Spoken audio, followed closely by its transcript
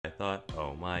thought,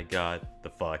 oh my god, the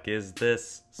fuck is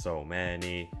this? So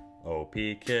many OP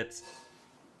kits.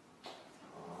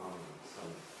 Some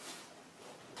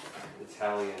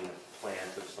Italian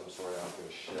plant of some sort out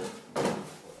there shit.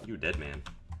 You dead, man.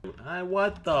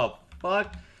 What the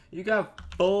fuck? You got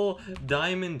full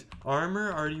diamond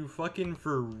armor? Are you fucking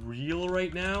for real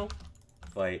right now?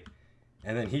 Fight.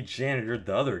 And then he janitored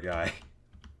the other guy.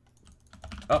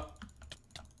 Oh.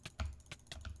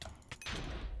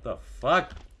 The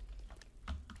fuck?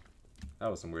 That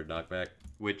was some weird knockback.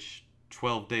 Which,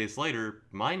 12 days later,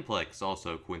 Mineplex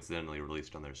also coincidentally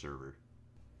released on their server.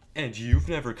 And you've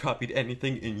never copied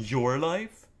anything in your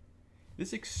life?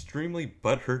 This extremely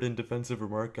butthurt and defensive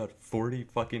remark got 40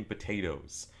 fucking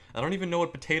potatoes. I don't even know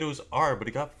what potatoes are, but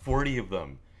it got 40 of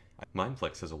them.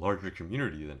 Mineplex has a larger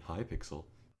community than Hypixel.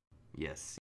 Yes.